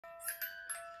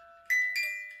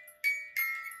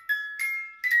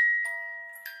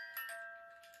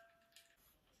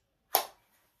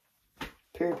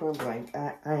Period, point blank.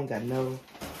 I ain't got no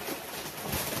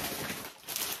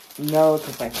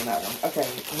complaints on that one. Okay,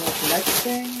 what's the next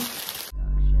thing?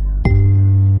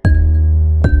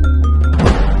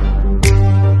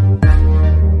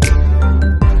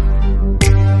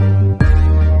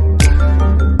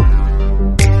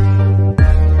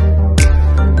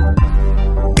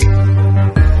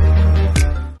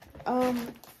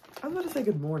 I'm gonna say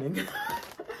good morning.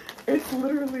 It's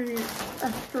literally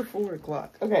after 4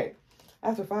 o'clock. Okay,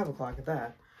 after 5 o'clock at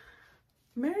that.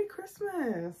 Merry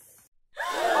Christmas!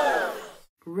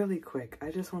 Really quick, I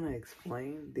just want to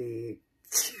explain the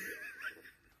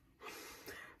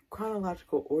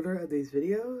chronological order of these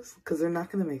videos because they're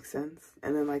not going to make sense.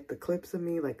 And then like the clips of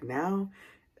me like now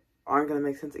aren't going to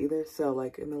make sense either. So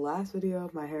like in the last video,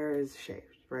 my hair is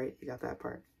shaved, right? You got that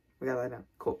part. We got that down.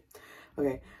 Cool.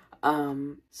 Okay.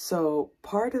 So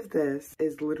part of this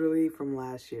is literally from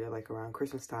last year, like around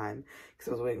Christmas time, because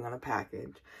I was waiting on a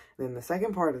package. Then the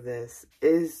second part of this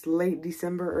is late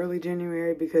December, early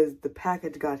January, because the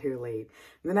package got here late.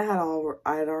 And then I had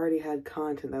already had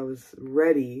content that was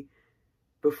ready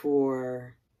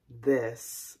before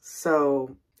this.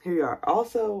 So here you are.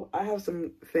 Also, I have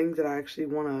some things that I actually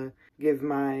want to give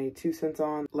my 2 cents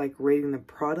on, like rating the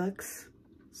products.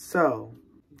 So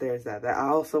there's that. I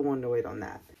also wanted to wait on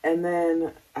that. And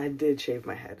then I did shave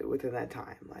my head within that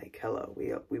time. Like, hello,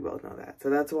 we both know that.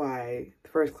 So that's why the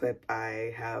first clip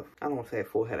I don't want to say a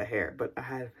full head of hair, but I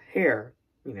have hair,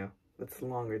 you know, that's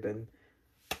longer than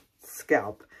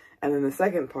scalp. And then the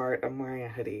second part, I'm wearing a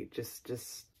hoodie. Just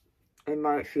it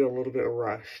might feel a little bit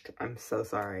rushed. I'm so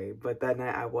sorry. But that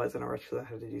night I was in a rush because I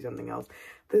had to do something else.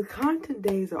 The content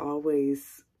days are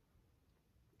always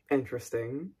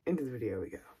interesting. Into the video we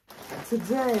go.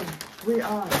 Today we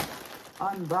are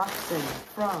unboxing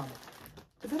from,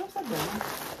 is it upside down?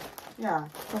 Yeah,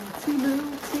 from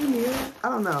Temu, I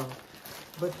don't know.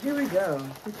 But here we go.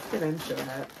 Let's get into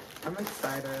it. I'm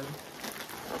excited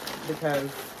because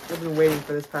I've been waiting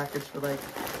for this package for like,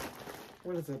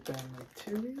 what has it been, like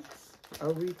 2 weeks?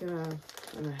 A week and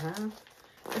a half?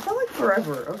 It felt like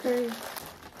forever, okay?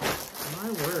 My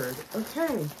word.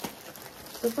 Okay,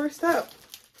 the first up.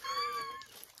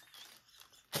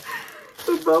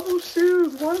 The bubble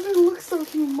shoes. Why do they look so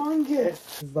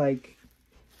humongous? It's like,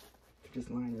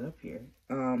 just line it up here.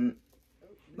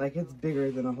 Like it's bigger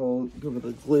than a whole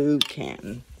Gorilla Glue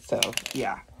can. So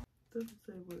yeah. Doesn't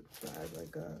say what size I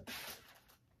got.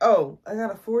 Oh, I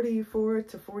got a 44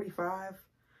 to 45.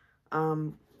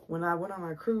 When I went on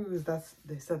my cruise,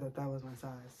 they said that was my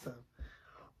size. So,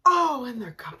 oh, and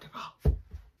they're comfortable.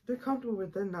 They're comfortable,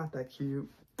 but they're not that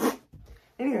cute.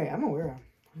 Anyway, I'm gonna wear them.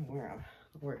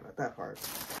 Don't worry about that part.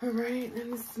 All right,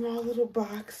 in this small little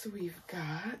box we've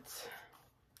got.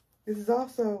 This is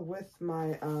also with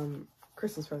my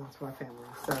Christmas presents for my family.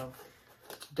 So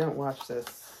don't watch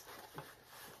this,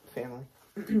 family.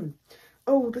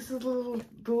 Oh, this is the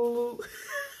little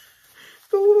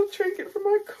trinket for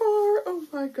my car. Oh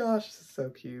my gosh, this is so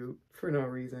cute for no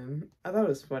reason. I thought it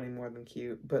was funny more than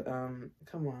cute, but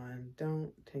come on,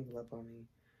 don't tangle up on me.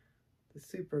 The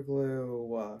super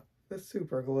glue. The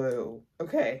super glue.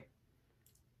 Okay.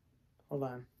 Hold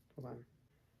on.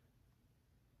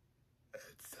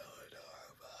 It's so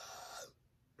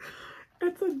adorable.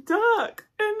 It's a duck.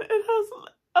 And it has,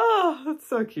 oh, it's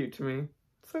so cute to me.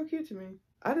 So cute to me.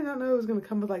 I did not know it was going to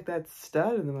come with like that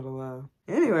stud in the middle though.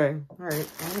 Anyway, all right,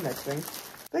 on the next thing.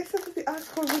 They said that the aux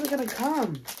cord wasn't going to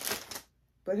come.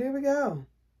 But here we go.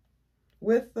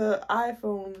 With the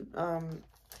iPhone,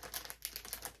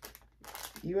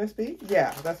 USB?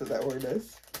 Yeah, that's what that word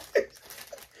is.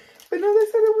 But no, they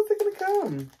said it wasn't gonna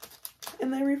come.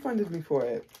 And they refunded me for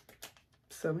it.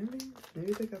 So maybe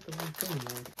they got the wrong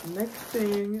thing. Next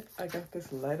thing, I got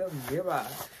this light up mirror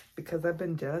because I've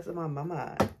been jealous of my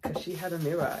mama because she had a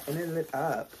mirror and it lit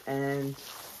up. And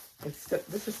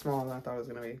this is smaller than I thought it was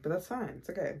gonna be, but that's fine. It's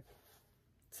okay.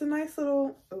 It's a nice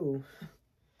little, ooh,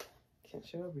 can't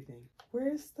show everything.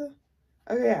 Where's the,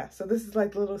 oh yeah, so this is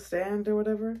like the little stand or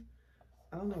whatever.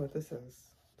 I don't know what this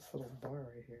is. This little bar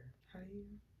right here. How do you...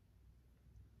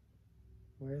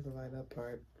 Where's the light up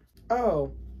part?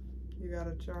 Oh, you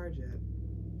gotta charge it.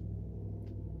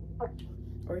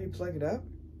 Or you plug it up?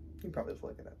 You probably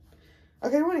plug it up.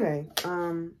 Okay, well anyway,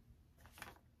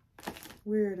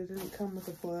 weird, it didn't come with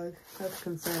a plug. That's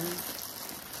concerning.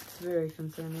 Very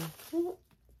concerning.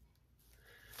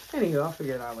 Anyway, I'll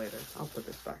figure it out later. I'll put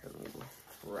this back in the little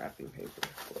wrapping paper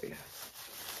for you.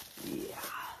 Yeah.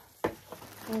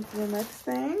 On to the next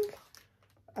thing.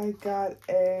 I got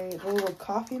a little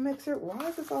coffee mixer. Why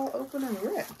is this all open and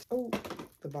ripped? Oh,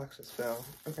 the box just fell.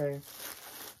 Okay.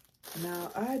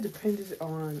 Now, I debated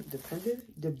on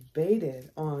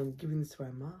giving this to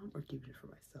my mom or giving it for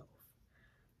myself.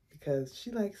 Because she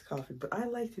likes coffee, but I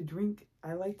like to drink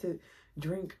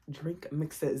drink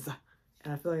mixes.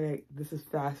 And I feel like this is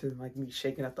faster than like me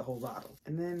shaking up the whole bottle.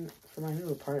 And then for my new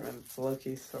apartment, it's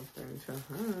low-key something to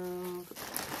have.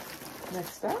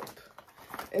 Next up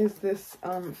is this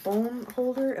phone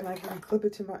holder, and I can clip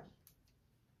it to my...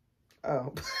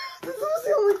 Oh, this was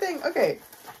the only thing. Okay,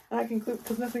 and I can clip,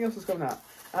 because nothing else was coming out.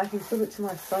 And I can clip it to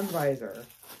my sun visor.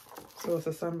 So it's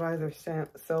a sun visor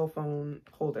cell phone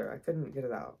holder. I couldn't get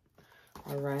it out.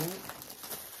 All right,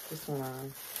 just wanna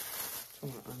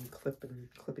unclip and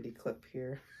clippity clip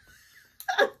here.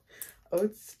 Oh,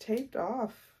 it's taped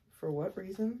off. For what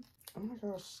reason? Oh my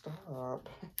gosh, stop.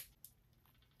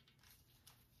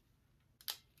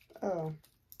 Oh.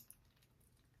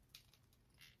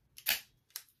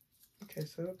 Okay,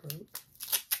 so it broke.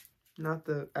 Not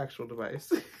the actual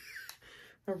device.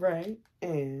 All right,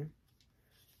 and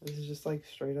this is just like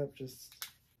straight up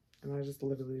and I just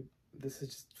literally, this is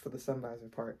just for the sun visor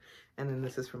part. And then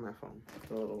this is for my phone.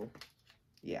 The little,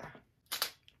 yeah.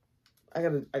 I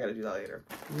gotta do that later.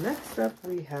 Next up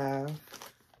we have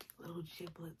little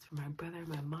giblets for my brother and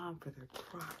my mom for their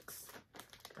Crocs.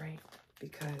 Right?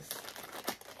 Because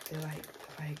they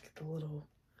like the little,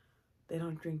 they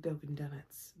don't drink Dunkin'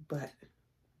 Donuts, but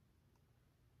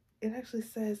it actually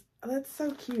says, oh, that's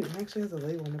so cute. It actually has a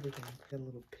label and everything. Got a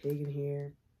little pig in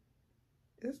here.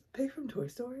 Is this the pig from Toy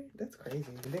Story? That's crazy.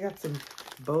 They got some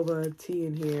boba tea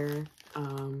in here.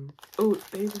 Oh,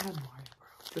 they even have Mario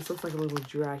Bros. This looks like a little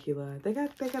Dracula. They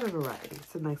got a variety.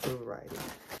 It's a nice little variety.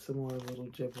 Some more little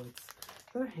giblets.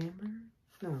 Is that a hamburger?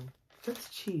 No, that's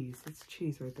cheese. It's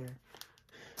cheese right there.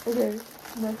 Okay,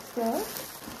 next up.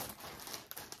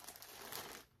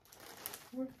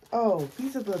 Oh,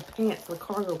 these are the pants, the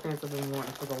cargo pants I've been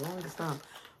wanting for the longest time.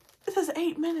 It says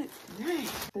 8 minutes. Dang.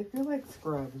 They feel like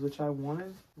scrubs, which I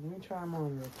wanted. Let me try them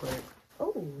on real quick.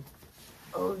 Oh.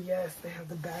 Oh, yes. They have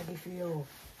the baggy feel.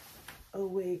 Oh,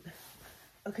 wait.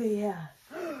 Okay, yeah.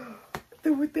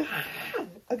 They're with the...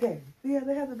 Okay. Yeah,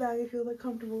 they have the baggy feel. They're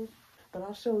comfortable. But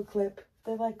I'll show a clip.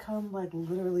 They, like, come, like,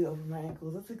 literally over my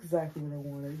ankles. That's exactly what I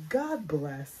wanted. God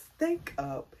bless. Thank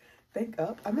up. Thank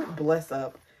up? I meant bless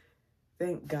up.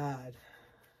 Thank God.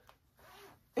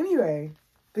 Anyway...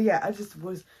 But yeah, I just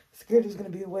was scared it was gonna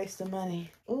be a waste of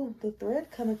money. Oh, the thread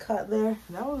kind of cut there.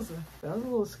 That was a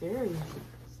little scary.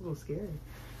 It's a little scary.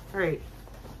 All right.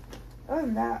 Other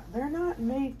than that, they're not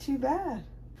made too bad.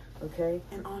 Okay,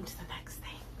 and on to the next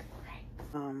thing.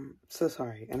 Right. So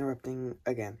sorry, interrupting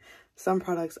again. Some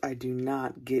products I do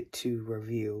not get to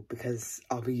review because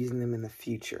I'll be using them in the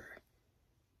future,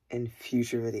 in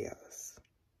future videos.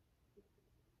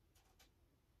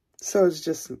 So it's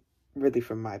just really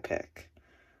from my pick.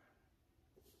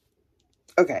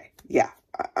 Okay, yeah,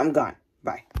 I'm gone.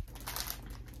 Bye.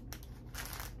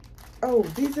 Oh,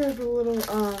 these are the little,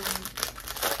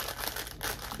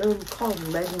 they're called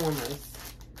leg warmers.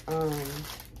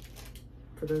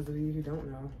 For those of you who don't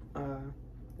know,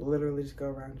 literally just go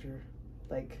around your,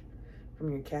 like, from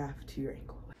your calf to your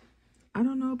ankle. I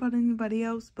don't know about anybody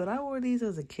else, but I wore these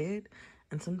as a kid,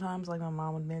 and sometimes, like, my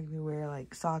mom would make me wear,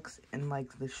 like, socks and,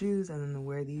 like, the shoes, and then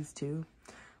wear these, too.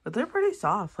 But they're pretty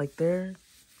soft. Like, they're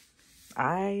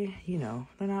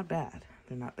not bad.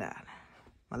 They're not bad.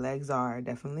 My legs are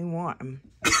definitely warm.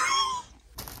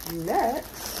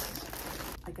 Next,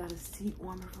 I got a seat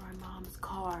warmer for my mom's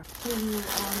car. Hitting the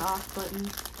on-off button.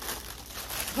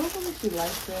 Hopefully she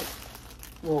likes it.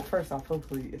 Well, first off,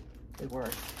 hopefully it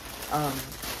works.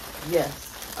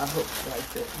 Yes, I hope she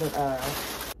likes it. But,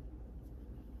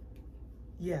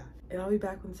 yeah. And I'll be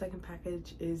back when the second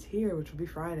package is here, which will be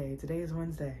Friday. Today is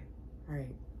Wednesday. All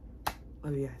right.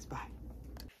 Love you guys. Bye.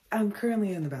 I'm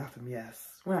currently in the bathroom,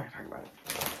 yes. We're not gonna talk about it.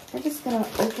 We're just gonna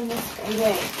open this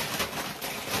again.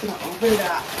 Just gonna open it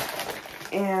up.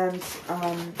 And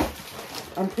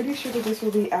I'm pretty sure that this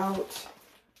will be out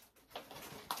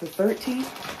the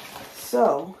 13th.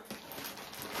 So,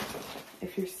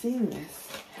 if you're seeing this,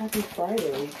 happy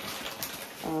Friday.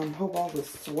 Hope all was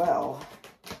swell.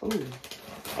 Ooh.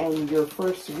 And your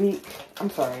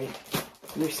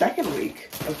second week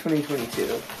of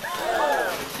 2022.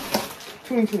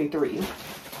 2023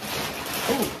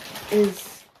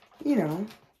 is,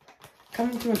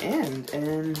 coming to an end,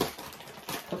 and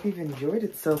hope you've enjoyed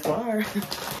it so far.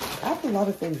 I have a lot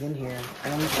of things in here,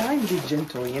 and I'm trying to be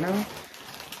gentle,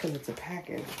 because it's a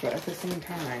package, but at the same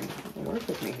time, work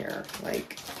with me here.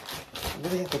 Like, I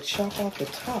really have to chop off the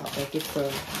top, like it's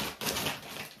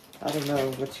I don't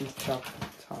know what you chop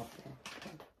the top of.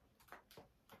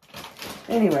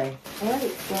 Anyway, alright,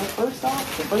 so first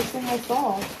off, the first thing I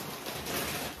saw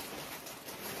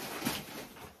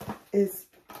is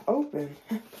open.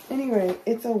 Anyway,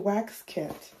 it's a wax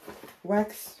kit.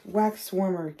 Wax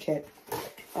warmer kit.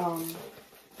 Oh.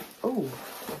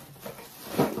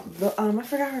 I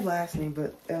forgot her last name,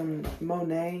 but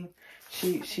Monet,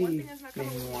 she made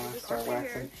me want to start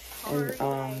waxing.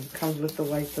 And comes with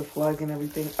the plug and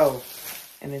everything. Oh,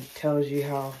 and it tells you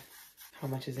how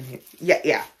much is in here.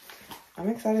 Yeah. I'm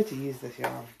excited to use this,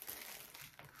 y'all.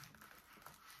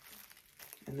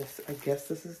 And this, I guess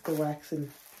this is the wax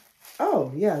in.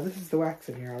 Oh, yeah, this is the wax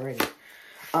in here already.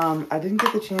 I didn't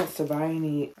get the chance to buy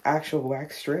any actual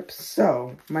wax strips,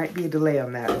 so might be a delay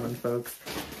on that one, folks.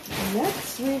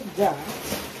 Next, we've got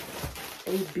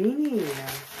a beanie.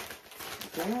 Yeah.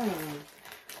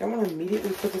 Don't want to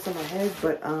immediately put this on my head,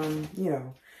 but you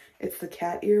know, it's the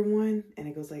cat ear one, and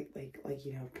it goes like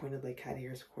you know, pointed like cat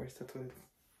ears. Of course, that's what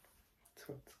it's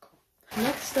called.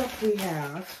 Next up, we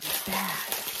have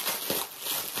bag.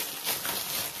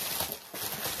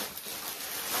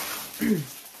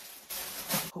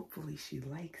 Hopefully she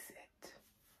likes it.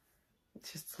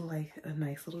 It's just like a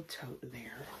nice little tote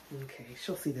there. Okay,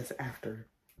 she'll see this after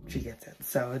she gets it,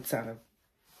 so it's not a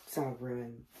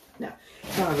ruin. No,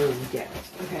 it's not a ruin yet.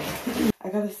 Okay. I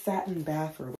got a satin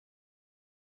bathrobe.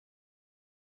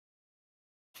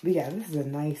 But yeah, this is a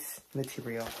nice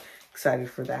material. Excited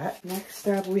for that. Next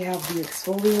up, we have the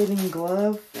exfoliating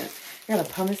glove. I got a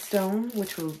pumice stone,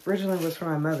 which originally was for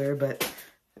my mother, but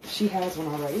she has one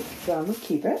already, so I'm gonna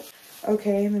keep it.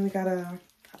 Okay, and then we got a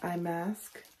eye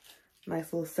mask.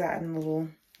 Nice little satin little,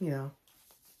 you know.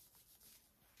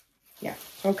 Yeah,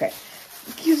 okay.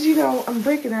 Because, you know, I'm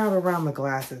breaking out around the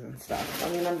glasses and stuff. I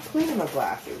mean, I'm cleaning my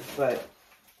glasses, but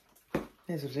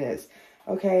here's what it is.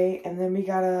 Okay, and then we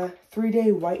got a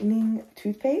 3-day whitening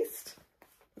toothpaste.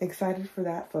 Excited for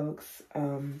that, folks. I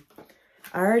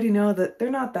already know that they're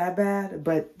not that bad,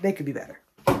 but they could be better.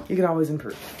 You can always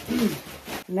improve.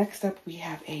 Next up, we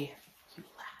have a you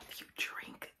laugh, you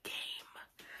drink game.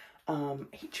 A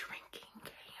drinking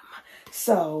game.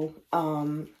 So,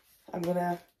 I'm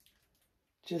gonna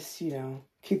just, you know,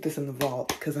 keep this in the vault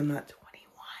because I'm not 21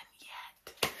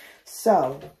 yet.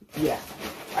 So, yeah.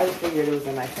 I just figured it was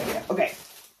a nice idea. Okay.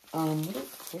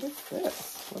 What is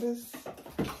this?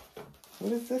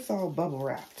 What is this all bubble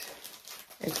wrapped?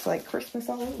 It's like Christmas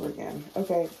all over again.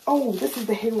 Okay. Oh, this is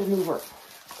the hair remover.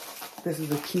 This is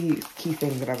the key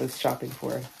thing that I was shopping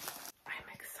for. I'm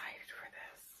excited for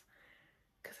this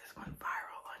because this went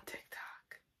viral on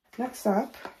TikTok. Next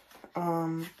up,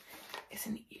 is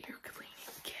an ear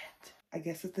cleaning kit. I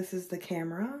guess that this is the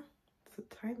camera. It's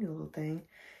a tiny little thing.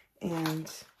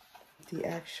 And the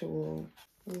actual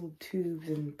little tubes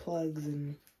and plugs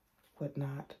and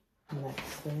whatnot. Next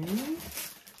thing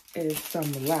is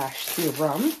some lash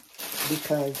serum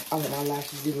because I want my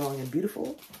lashes to be long and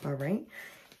beautiful. All right.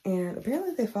 And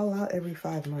apparently they fall out every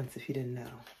 5 months if you didn't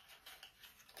know.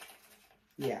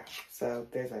 Yeah, so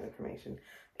there's that information.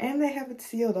 And they have it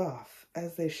sealed off,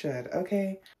 as they should,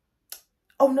 okay?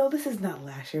 Oh, no, this is not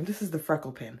lash serum. This is the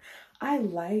freckle pen. I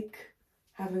like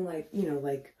having, like, you know,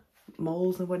 like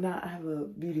moles and whatnot. I have a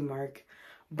beauty mark.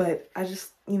 But I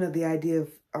just, you know, the idea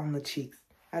of on the cheeks,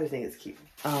 I just think it's cute.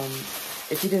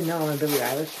 If you didn't know, I'm a Billie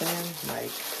Eilish fan.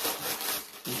 Like,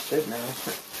 you should know.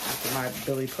 After my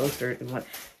Billie poster and went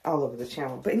all over the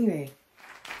channel. But anyway,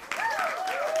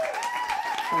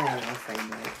 I ain't gonna say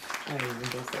much. I ain't even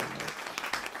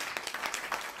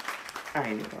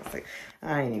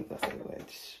gonna say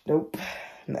much. Nope,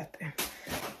 nothing.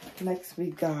 Next we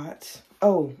got,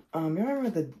 oh, you remember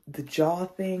the jaw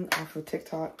thing off of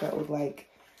TikTok that would like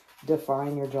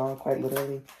define your jaw quite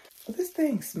literally? But this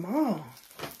thing's small.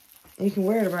 You can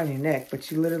wear it around your neck,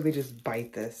 but you literally just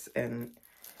bite this and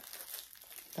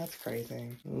that's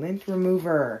crazy. Lint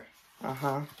remover.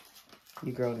 Uh-huh.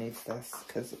 Your girl needs this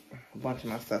because a bunch of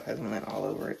my stuff has lint all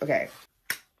over it. Okay.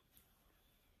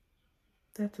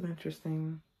 That's an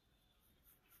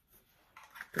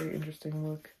very interesting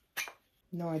look.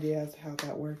 No idea as to how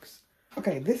that works.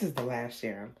 Okay, this is the lash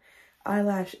serum.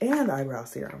 Eyelash and eyebrow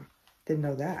serum. Didn't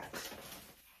know that.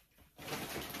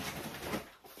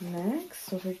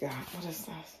 Next, what we got? What is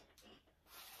this?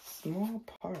 Small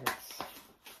parts.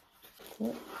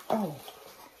 What? Oh,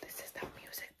 this is the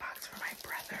music box for my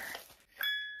brother.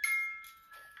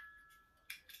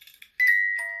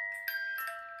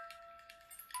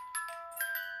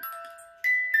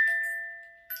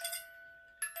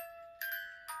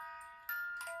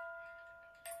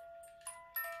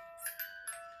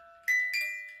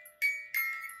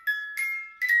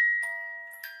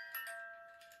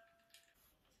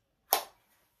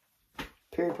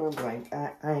 Period, point blank.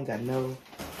 I ain't got no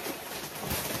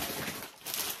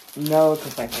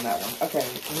complaints on that one. Okay,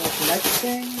 and the next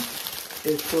thing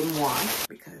is for moi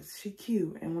because she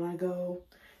cute. And when I go,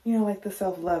 you know, like the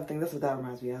self-love thing, that's what that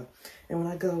reminds me of. And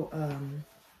when I go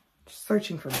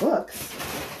searching for books,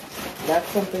 that's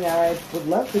something I would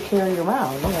love to carry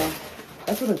around, you know.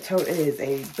 That's what a tote is,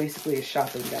 basically a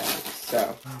shopping bag.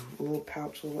 So, a little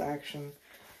pouch, little action.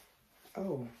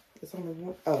 Oh, it's only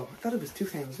one. Oh, I thought it was two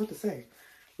things. What to say?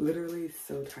 Literally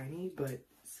so tiny, but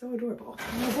so adorable.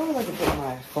 As long as I can put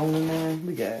my phone in there,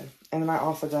 we good. And then I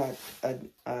also got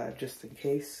a just in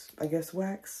case, I guess,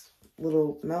 wax.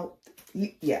 Little melt.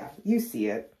 Yeah, you see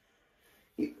it.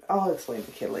 I'll explain to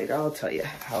the kid later. I'll tell you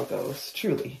how it goes,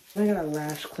 truly. I got a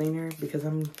lash cleaner because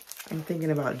I'm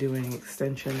thinking about doing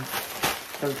extensions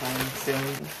sometime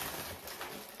soon.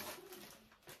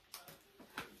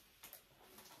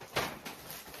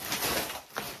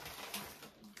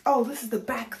 Oh, this is the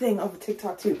back thing of the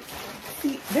TikTok too.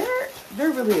 See,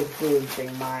 they're really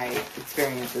influencing my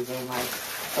experiences and like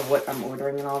of what I'm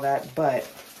ordering and all that, but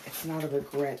it's not a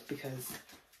regret because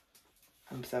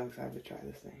I'm so excited to try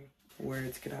this thing.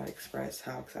 Words cannot express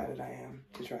how excited I am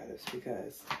to try this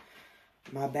because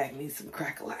my back needs some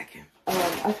crack-a-lacking.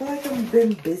 I feel like I've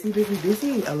been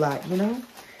busy a lot, you know?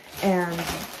 And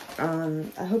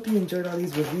I hope you enjoyed all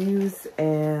these reviews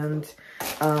and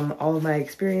all of my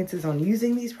experiences on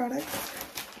using these products.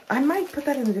 I might put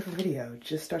that in a different video,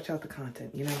 just stretch out the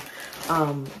content, you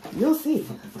know? You'll see,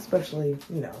 especially,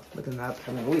 you know, within the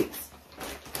upcoming weeks.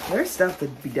 There's stuff to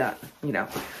be done, you know?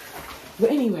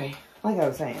 But anyway, like I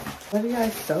was saying, love you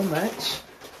guys so much,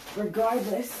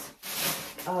 regardless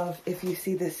of if you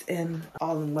see this in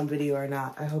all in one video or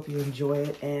not. I hope you enjoy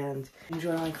it and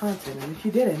enjoy my content. And if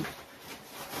you didn't,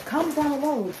 comment down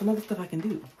below with some other stuff I can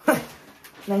do.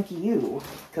 Thank you,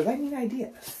 because I need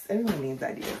ideas. Everyone needs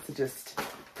ideas to just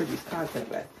produce content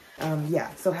with.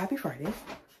 Yeah, so happy Friday.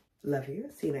 Love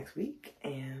you. See you next week,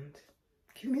 and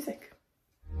cue music.